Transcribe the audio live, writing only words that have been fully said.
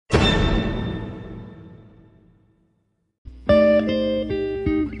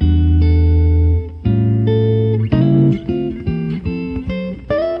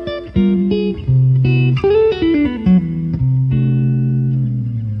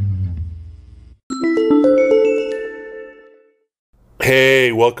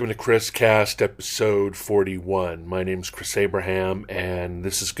Hey, welcome to Chris Cast episode 41. My name's Chris Abraham, and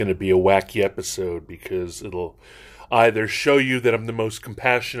this is going to be a wacky episode because it'll either show you that I'm the most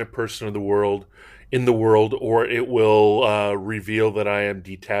compassionate person in the world, or it will reveal that I am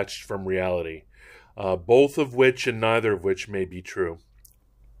detached from reality. Both of which and neither of which may be true.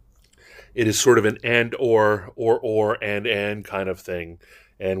 It is sort of an and or and kind of thing,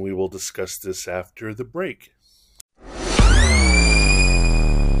 and we will discuss this after the break.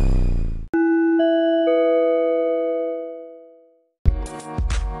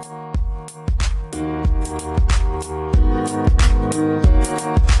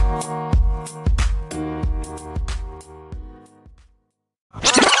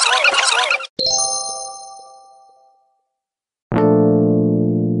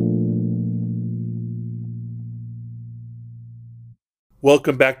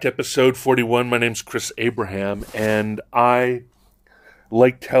 Welcome back to episode 41. My name's Chris Abraham, and I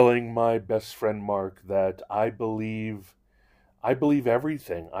like telling my best friend Mark that I believe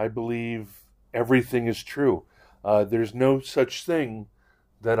everything. I believe everything is true. There's no such thing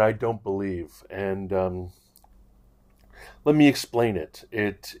that I don't believe. And let me explain it.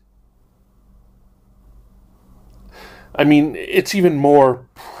 It's even more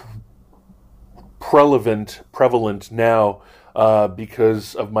prevalent now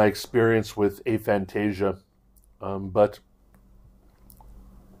because of my experience with aphantasia. But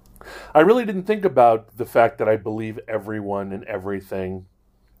I really didn't think about the fact that I believe everyone and everything,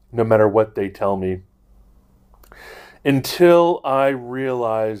 no matter what they tell me, until I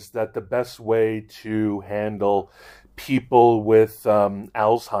realized that the best way to handle people with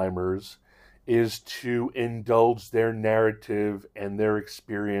Alzheimer's is to indulge their narrative and their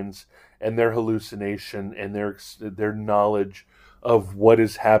experience and their hallucination and their knowledge of what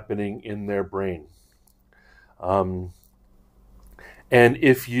is happening in their brain. And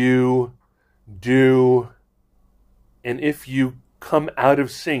if you come out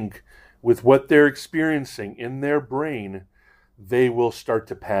of sync with what they're experiencing in their brain, they will start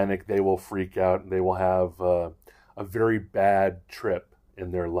to panic, they will freak out, and they will have a very bad trip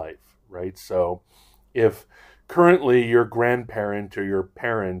in their life, right? So if currently your grandparent or your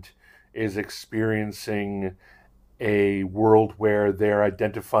parent is experiencing a world where they're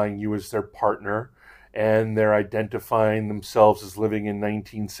identifying you as their partner and they're identifying themselves as living in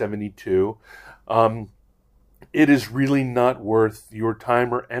 1972, it is really not worth your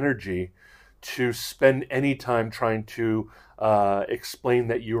time or energy to spend any time trying to explain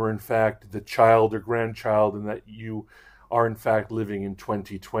that you are in fact the child or grandchild and that you are in fact living in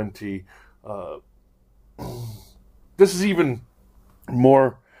 2020. This is even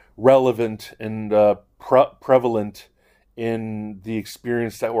more relevant and prevalent in the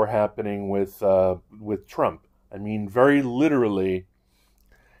experience that we're happening with Trump. I mean, very literally,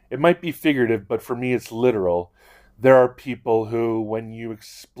 it might be figurative, but for me it's literal. There are people who, when you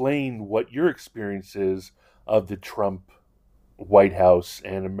explain what your experience is of the Trump White House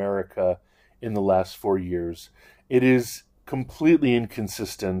and America in the last 4 years, it is completely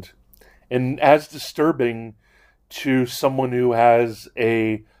inconsistent and as disturbing to someone who has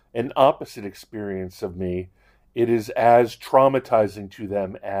an opposite experience of me. It is as traumatizing to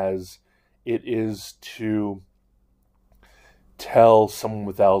them as it is to tell someone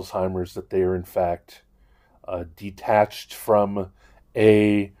with Alzheimer's that they are in fact detached from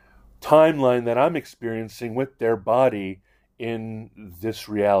a timeline that I'm experiencing with their body in this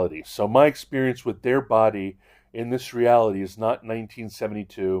reality. So my experience with their body in this reality is not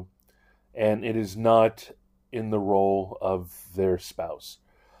 1972, and it is not in the role of their spouse.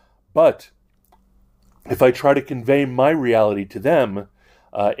 But if I try to convey my reality to them,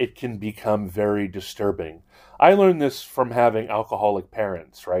 it can become very disturbing. I learned this from having alcoholic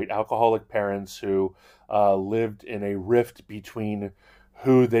parents, right? Alcoholic parents who lived in a rift between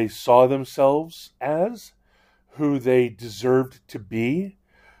who they saw themselves as, who they deserved to be,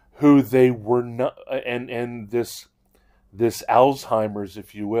 who they were not, and this Alzheimer's,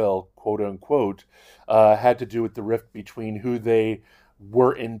 if you will, quote unquote, had to do with the rift between who they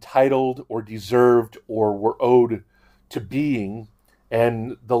were entitled or deserved or were owed to being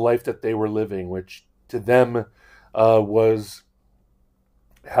and the life that they were living, which to them was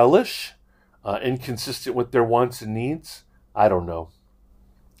hellish, inconsistent with their wants and needs. I don't know.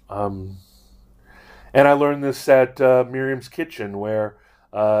 And I learned this at Miriam's Kitchen, where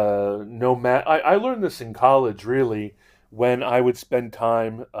I learned this in college, really, when I would spend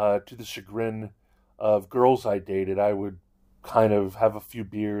time to the chagrin of girls I dated. I would kind of have a few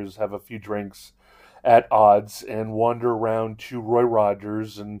beers, have a few drinks at odds, and wander around to Roy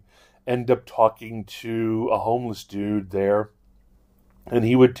Rogers and end up talking to a homeless dude there and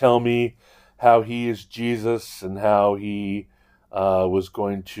he would tell me how he is Jesus and how he was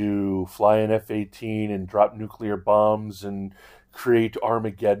going to fly an F-18 and drop nuclear bombs and create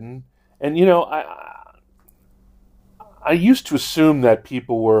Armageddon. And I used to assume that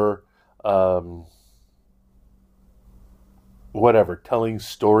people were um, whatever, telling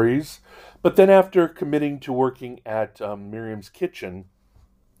stories. But then after committing to working at Miriam's Kitchen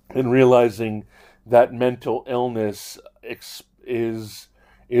and realizing that mental illness is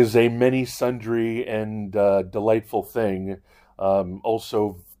a many sundry and delightful thing,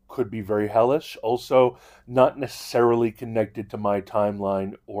 also could be very hellish, also not necessarily connected to my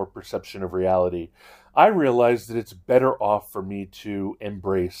timeline or perception of reality. I realized that it's better off for me to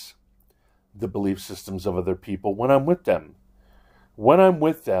embrace the belief systems of other people when I'm with them. When I'm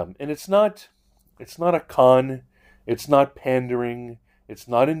with them, and it's not a con, it's not pandering, it's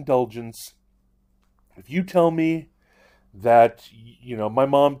not indulgence. If you tell me that, my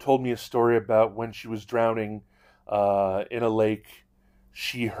mom told me a story about when she was drowning in a lake,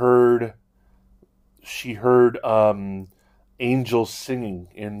 she heard angels singing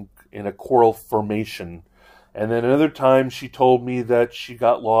in a choral formation. And then another time she told me that she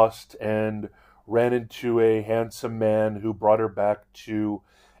got lost and ran into a handsome man who brought her back to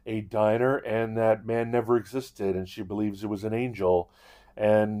a diner, and that man never existed, and she believes it was an angel.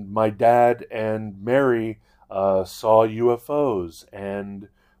 And my dad and Mary saw UFOs, and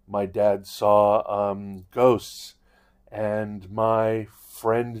my dad saw ghosts, and my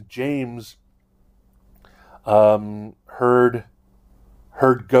friend James heard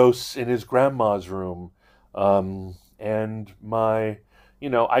ghosts in his grandma's room, and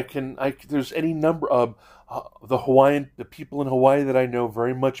there's any number of the people in Hawaii that I know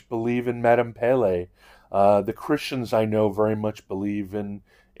very much believe in Madame Pele. The Christians I know very much believe in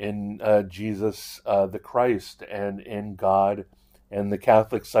Jesus, the Christ, and in God, and the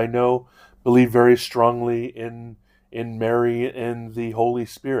Catholics I know believe very strongly in Mary and the Holy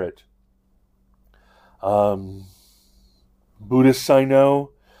Spirit. Buddhists I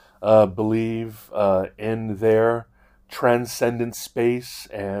know believe in their transcendent space,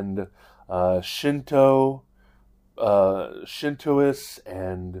 and Shintoists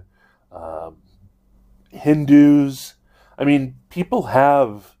and Hindus. I mean, people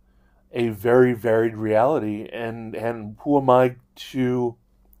have a very varied reality, and who am I to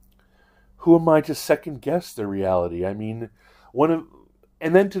second guess their reality? I mean,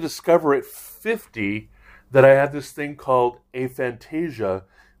 and then to discover at 50 that I have this thing called aphantasia,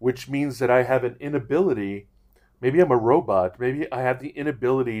 which means that I have an inability. Maybe I'm a robot. Maybe I have the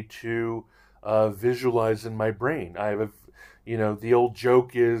inability to visualize in my brain. The old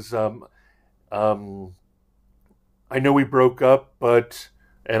joke is, um, I know we broke up,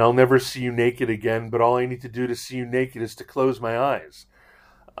 and I'll never see you naked again, but all I need to do to see you naked is to close my eyes.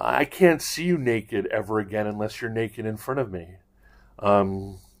 I can't see you naked ever again unless you're naked in front of me.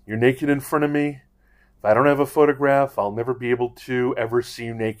 You're naked in front of me. If I don't have a photograph, I'll never be able to ever see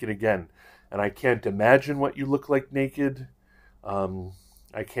you naked again. And I can't imagine what you look like naked.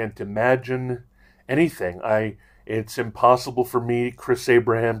 I can't imagine anything. It's impossible for me, Chris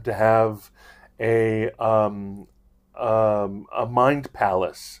Abraham, to have a mind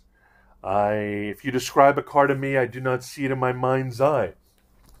palace. If you describe a car to me, I do not see it in my mind's eye.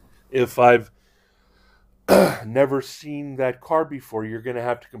 If I've never seen that car before, you're going to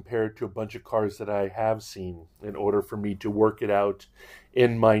have to compare it to a bunch of cars that I have seen in order for me to work it out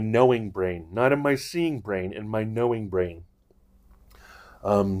in my knowing brain. Not in my seeing brain, in my knowing brain.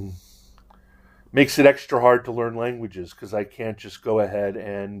 Makes it extra hard to learn languages because I can't just go ahead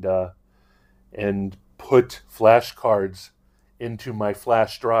and put flashcards into my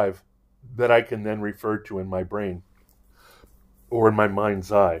flash drive that I can then refer to in my brain or in my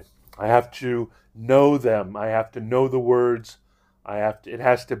mind's eye. I have to know them. I have to know the words. It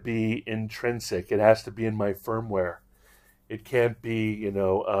has to be intrinsic. It has to be in my firmware. It can't be, in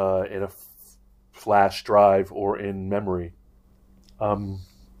a flash drive or in memory.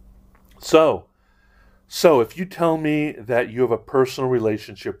 So if you tell me that you have a personal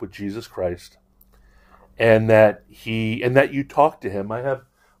relationship with Jesus Christ, and that you talk to him, I had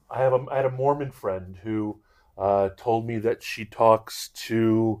a Mormon friend who told me that she talks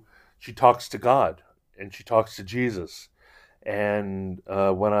to God and she talks to Jesus. And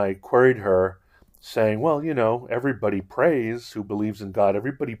when I queried her, saying, well, everybody prays who believes in God,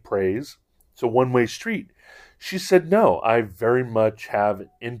 everybody prays. It's a one-way street. She said, no, I very much have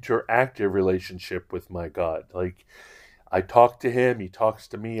an interactive relationship with my God. Like, I talk to him, he talks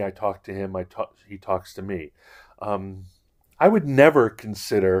to me, I talk to him, he talks to me. I would never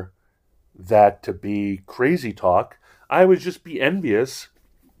consider that to be crazy talk. I would just be envious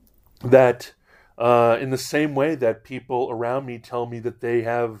that in the same way that people around me tell me that they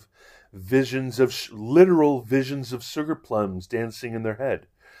have visions of literal visions of sugar plums dancing in their head,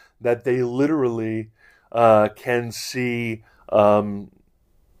 that they literally can see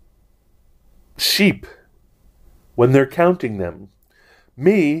sheep when they're counting them.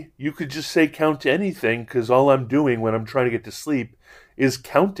 Me, you could just say count anything, because all I'm doing when I'm trying to get to sleep is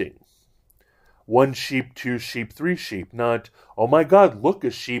counting. 1 sheep, 2 sheep, 3 sheep. Not, oh my God, look, a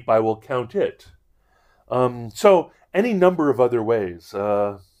sheep, I will count it. So any number of other ways.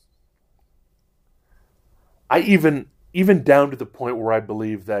 I even down to the point where I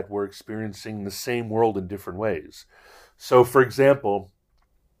believe that we're experiencing the same world in different ways. So, for example,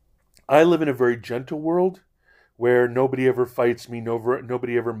 I live in a very gentle world where nobody ever fights me,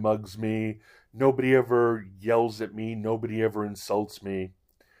 nobody ever mugs me, nobody ever yells at me, nobody ever insults me.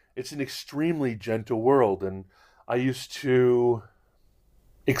 It's an extremely gentle world, and I used to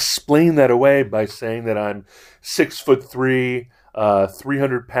explain that away by saying that I'm 6'3",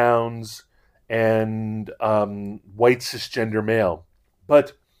 300 pounds, and white cisgender male.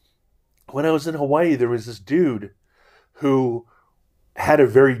 But when I was in Hawaii, there was this dude who had a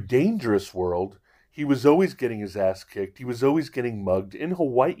very dangerous world. He was always getting his ass kicked. He was always getting mugged. In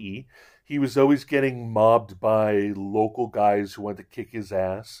Hawaii, he was always getting mobbed by local guys who wanted to kick his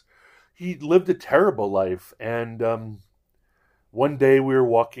ass. He lived a terrible life. And one day we were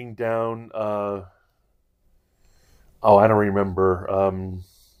walking down, I don't remember.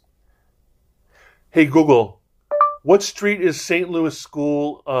 Hey, Google, what street is St. Louis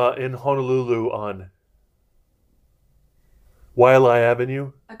School in Honolulu on? Waialae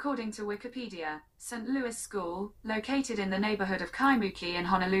Avenue? According to Wikipedia, St. Louis School, located in the neighborhood of Kaimuki in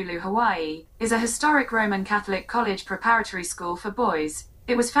Honolulu, Hawaii, is a historic Roman Catholic college preparatory school for boys.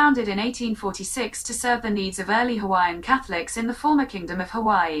 It was founded in 1846 to serve the needs of early Hawaiian Catholics in the former Kingdom of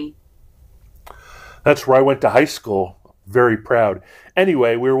Hawaii. That's where I went to high school. Very proud.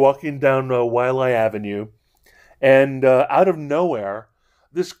 Anyway, we were walking down Waialae Avenue, and out of nowhere,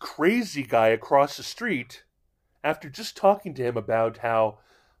 this crazy guy across the street, after just talking to him about how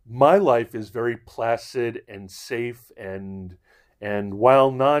my life is very placid and safe, and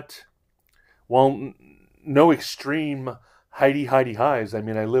while no extreme hidey highs. I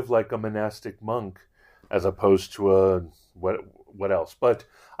mean, I live like a monastic monk as opposed to what else? But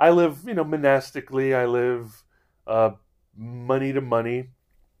I live, monastically. I live money to money.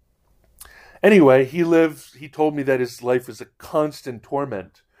 Anyway, he told me that his life is a constant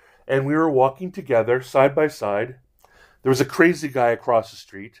torment. And we were walking together, side by side. There was a crazy guy across the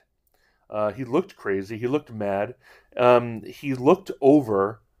street. He looked crazy. He looked mad. He looked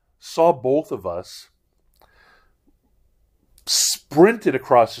over, saw both of us, sprinted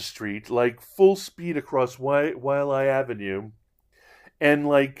across the street, like full speed across Waialae Avenue, and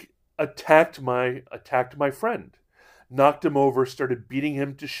attacked my friend. Knocked him over, started beating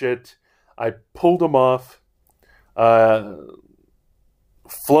him to shit. I pulled him off, flung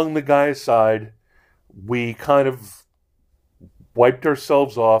the guy aside. We kind of wiped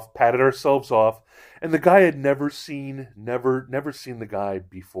ourselves off, patted ourselves off, and the guy had never seen the guy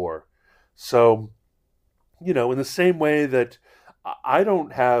before. So, in the same way that I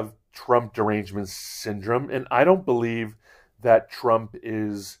don't have Trump derangement syndrome, and I don't believe that Trump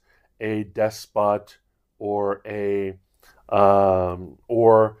is a despot or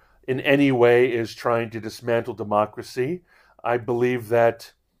or in any way is trying to dismantle democracy. I believe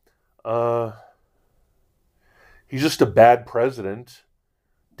that he's just a bad president,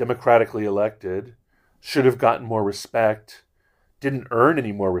 democratically elected, should have gotten more respect, didn't earn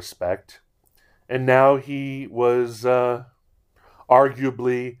any more respect, and now he was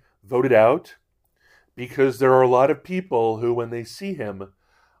arguably voted out because there are a lot of people who, when they see him,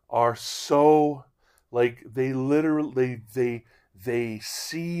 are so, they literally, they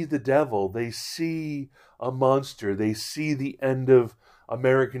see the devil, they see a monster, they see the end of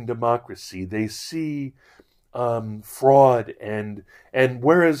American democracy, they see fraud, and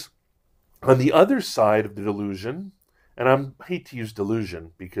whereas on the other side of the delusion, and I hate to use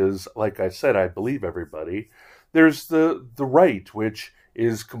delusion because, like I said, I believe everybody, there's the right, which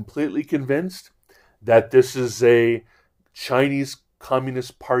is completely convinced that this is a Chinese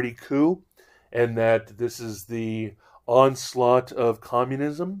Communist Party coup, and that this is the onslaught of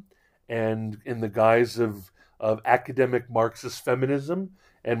communism, and in the guise of academic Marxist feminism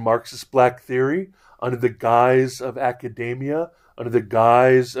and Marxist black theory, under the guise of academia, under the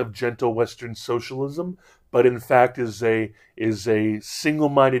guise of gentle Western socialism, but in fact is a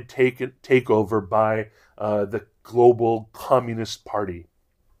single-minded takeover by the global Communist Party.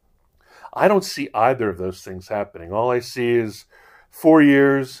 I don't see either of those things happening. All I see is 4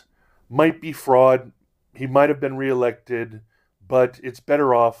 years, might be fraud. He might have been reelected, but it's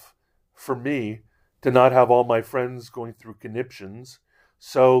better off for me to not have all my friends going through conniptions.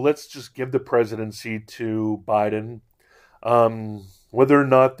 So let's just give the presidency to Biden. Whether or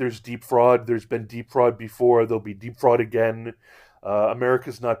not there's deep fraud, there's been deep fraud before, there'll be deep fraud again.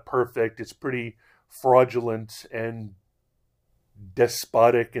 America's not perfect. It's pretty fraudulent and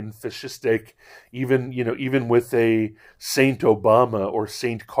despotic and fascistic, even with a Saint Obama or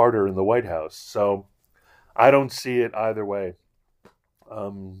Saint Carter in the White House. So I don't see it either way.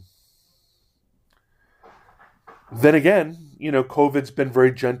 Then again, COVID's been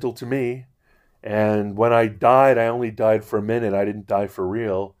very gentle to me. And when I died, I only died for a minute. I didn't die for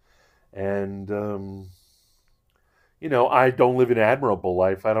real. And, I don't live an admirable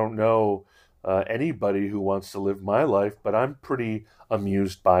life. I don't know anybody who wants to live my life, but I'm pretty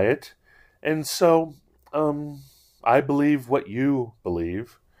amused by it. And so I believe what you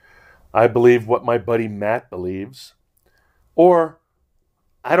believe. I believe what my buddy Matt believes. Or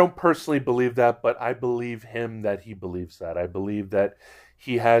I don't personally believe that, but I believe him that he believes that. I believe that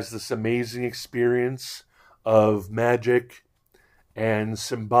he has this amazing experience of magic and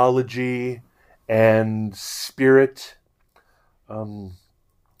symbology and spirit.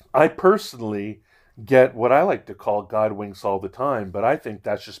 I personally get what I like to call God winks all the time, but I think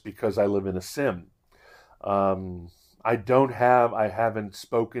that's just because I live in a sim. I haven't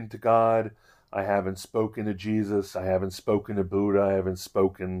spoken to God. I haven't spoken to Jesus. I haven't spoken to Buddha. I haven't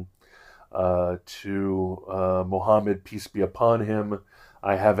spoken to Muhammad, peace be upon him.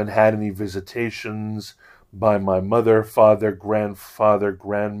 I haven't had any visitations by my mother, father, grandfather,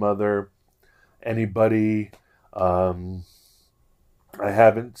 grandmother, anybody. I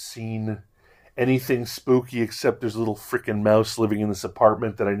haven't seen anything spooky except there's a little freaking mouse living in this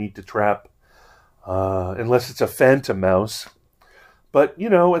apartment that I need to trap. Unless it's a phantom mouse. But,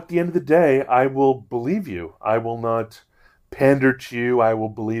 at the end of the day, I will believe you. I will not pander to you. I will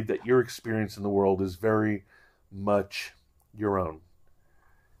believe that your experience in the world is very much your own.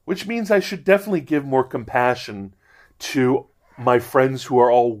 Which means I should definitely give more compassion to my friends who are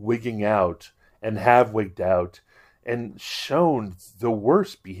all wigging out and have wigged out and shown the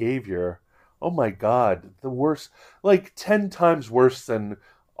worst behavior. Oh my God, the worst, like 10 times worse than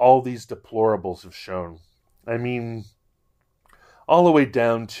all these deplorables have shown. I mean, all the way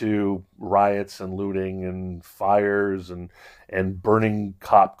down to riots and looting and fires and burning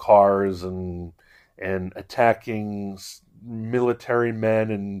cop cars and attacking military men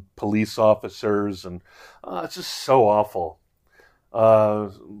and police officers, and it's just so awful. But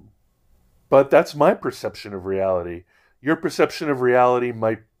that's my perception of reality. Your perception of reality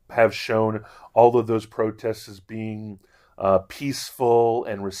might have shown all of those protests as being peaceful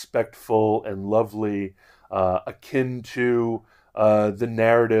and respectful and lovely, akin to the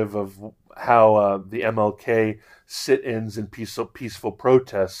narrative of how the MLK sit-ins and peaceful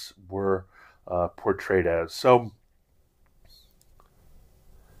protests were portrayed as. So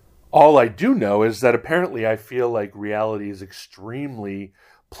all I do know is that apparently I feel like reality is extremely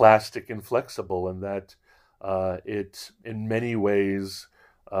plastic and flexible, and that it in many ways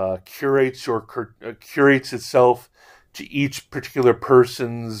curates itself to each particular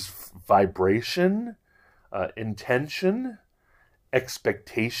person's vibration, intention,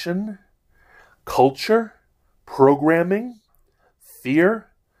 expectation, culture, programming,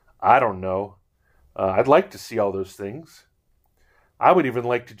 fear. I don't know. I'd like to see all those things. I would even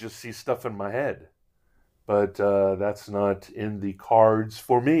like to just see stuff in my head. But that's not in the cards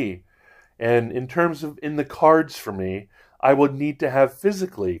for me. And in terms of in the cards for me, I would need to have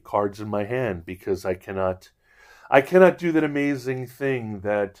physically cards in my hand, because I cannot do that amazing thing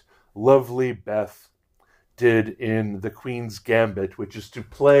that lovely Beth did in The Queen's Gambit, which is to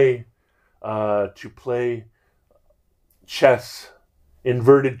play chess,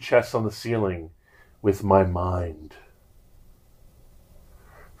 inverted chess on the ceiling with my mind.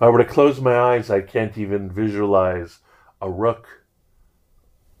 If I were to close my eyes, I can't even visualize a rook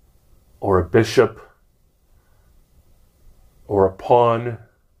or a bishop or a pawn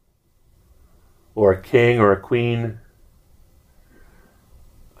or a king or a queen.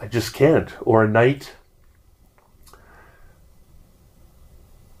 I just can't. Or a knight.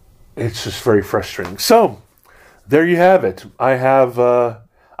 It's just very frustrating. So, there you have it. I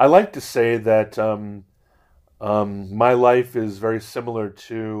like to say that my life is very similar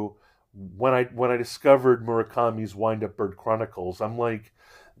to when I discovered Murakami's Wind Up Bird Chronicles. I'm like,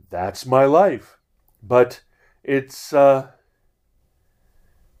 that's my life. But it's not,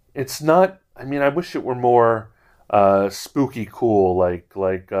 I mean, I wish it were more spooky cool. I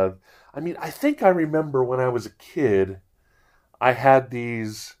mean, I think I remember when I was a kid, I had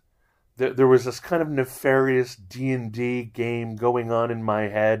these. There was this kind of nefarious D&D game going on in my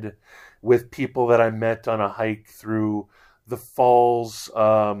head with people that I met on a hike through the falls.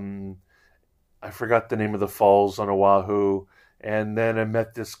 I forgot the name of the falls on Oahu. And then I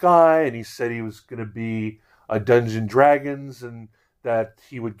met this guy, and he said he was going to be a Dungeon Dragons, and that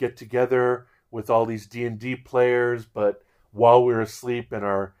he would get together with all these D&D players, but while we were asleep in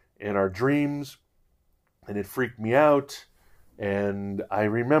our dreams, and it freaked me out. And I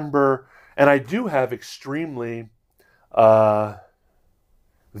remember, and I do have extremely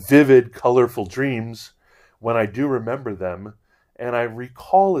vivid, colorful dreams when I do remember them. And I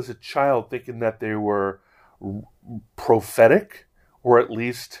recall as a child thinking that they were prophetic, or at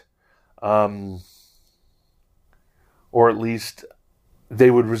least they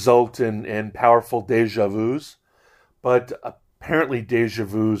would result in powerful deja vus. But apparently deja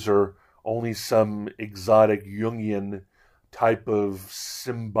vus are only some exotic Jungian type of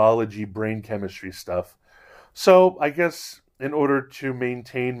symbology brain chemistry stuff. So I guess in order to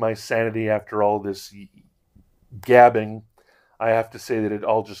maintain my sanity after all this gabbing, I have to say that it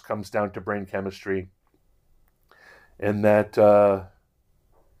all just comes down to brain chemistry. And that,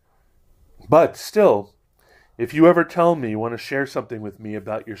 but still, if you ever tell me you want to share something with me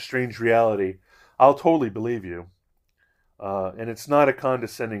about your strange reality, I'll totally believe you. And it's not a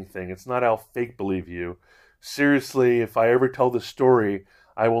condescending thing. It's not I'll fake believe you. Seriously, if I ever tell the story,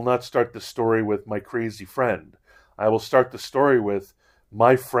 I will not start the story with my crazy friend. I will start the story with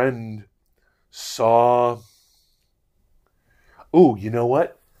my friend saw... Ooh, you know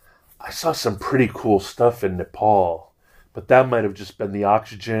what? I saw some pretty cool stuff in Nepal, but that might have just been the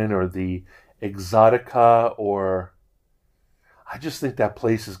oxygen or the exotica, or I just think that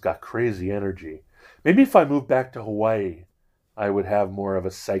place has got crazy energy. Maybe if I moved back to Hawaii, I would have more of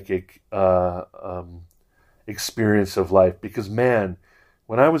a psychic experience of life. Because, man,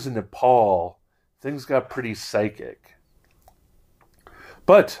 when I was in Nepal, things got pretty psychic.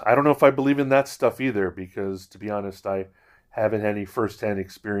 But I don't know if I believe in that stuff either, because, to be honest, I haven't had any first-hand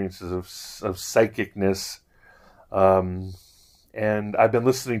experiences of psychicness. And I've been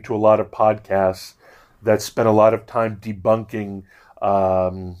listening to a lot of podcasts that spend a lot of time debunking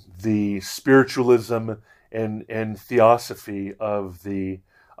the spiritualism and theosophy of the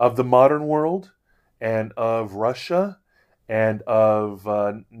modern world, and of Russia, and of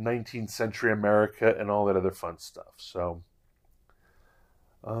 19th century America, and all that other fun stuff. So,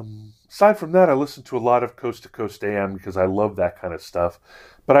 aside from that, I listen to a lot of Coast to Coast AM because I love that kind of stuff.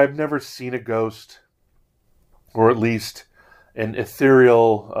 But I've never seen a ghost, or at least an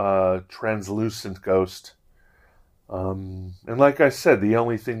ethereal, translucent ghost. And like I said, the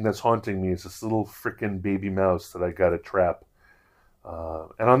only thing that's haunting me is this little frickin' baby mouse that I gotta trap.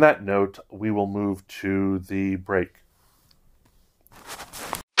 And on that note, we will move to the break.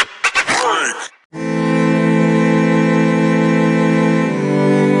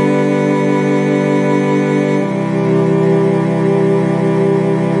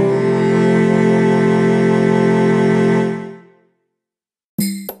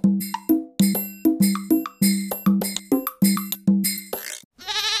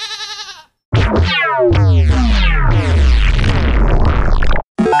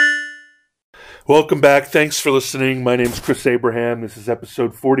 Welcome back. Thanks for listening. My name's Chris Abraham. This is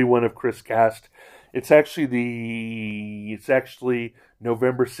episode 41 of Chris Cast. It's actually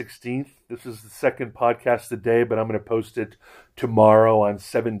November 16th. This is the second podcast of the day, but I'm going to post it tomorrow on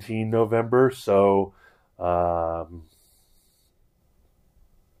 17 November. So you'll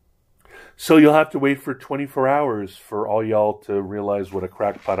have to wait for 24 hours for all y'all to realize what a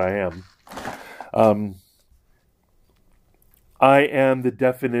crackpot I am. I am the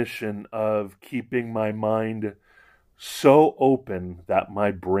definition of keeping my mind so open that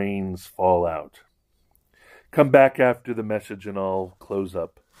my brains fall out. Come back after the message and I'll close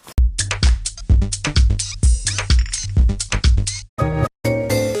up.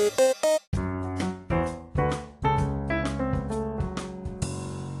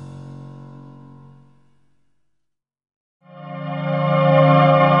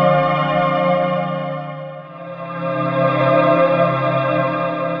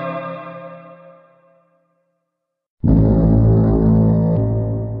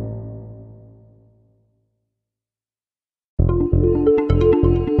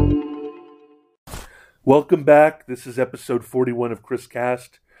 Welcome back. This is episode 41 of Chris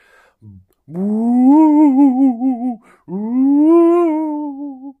Cast. Who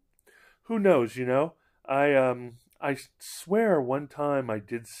knows, you know? I swear one time I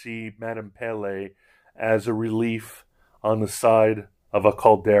did see Madame Pele as a relief on the side of a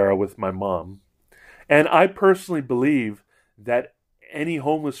caldera with my mom. And I personally believe that any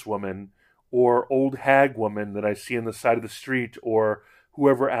homeless woman or old hag woman that I see on the side of the street, or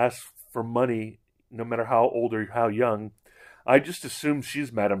whoever asks for money, no matter how old or how young, I just assume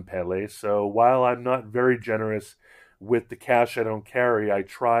she's Madame Pele. So while I'm not very generous with the cash I don't carry, I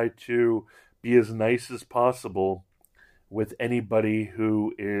try to be as nice as possible with anybody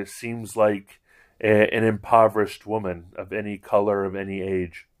who seems like an impoverished woman of any color, of any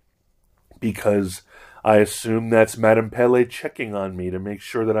age, because I assume that's Madame Pele checking on me to make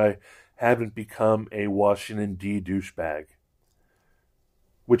sure that I haven't become a Washington, D. douchebag.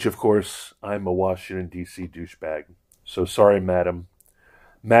 Which, of course, I'm a Washington, D.C. douchebag. So sorry, Madam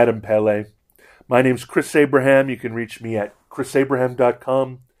Pele. My name's Chris Abraham. You can reach me at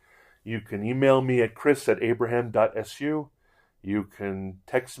chrisabraham.com. You can email me at chris@abraham.su. You can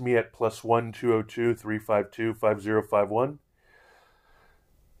text me at +1 202 352 5051.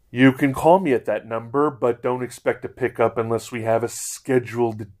 You can call me at that number, but don't expect to pick up unless we have a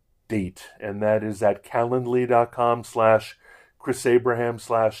scheduled date. And that is at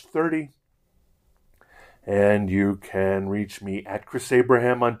calendly.com/chrisabraham/30. And you can reach me at Chris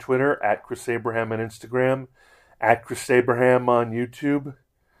Abraham on Twitter, at Chris Abraham on Instagram, at Chris Abraham on YouTube.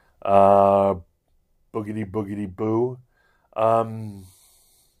 Boogity boogity boo.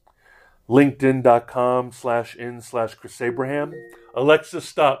 LinkedIn.com/in/Chris Abraham. Alexa,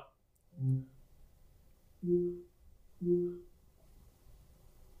 stop.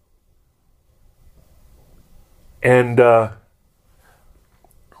 And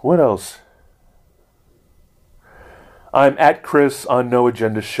what else? I'm at Chris on No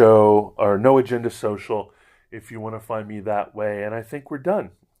Agenda Show or No Agenda Social if you want to find me that way. And I think we're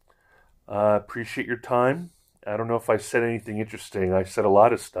done. Appreciate your time. I don't know if I said anything interesting. I said a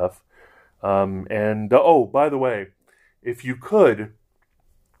lot of stuff. Oh, by the way, if you could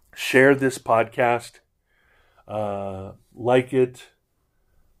share this podcast, like it,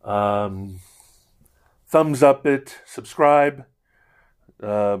 thumbs up it, subscribe,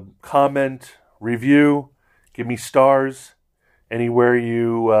 comment, review, give me stars anywhere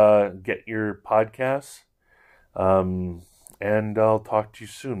you get your podcasts. And I'll talk to you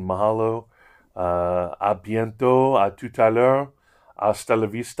soon. Mahalo. A biento. A tout à l'heure. Hasta la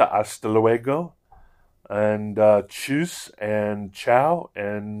vista. Hasta luego. And tschüss and ciao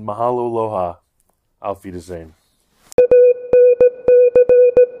and mahalo aloha. Auf Wiedersehen.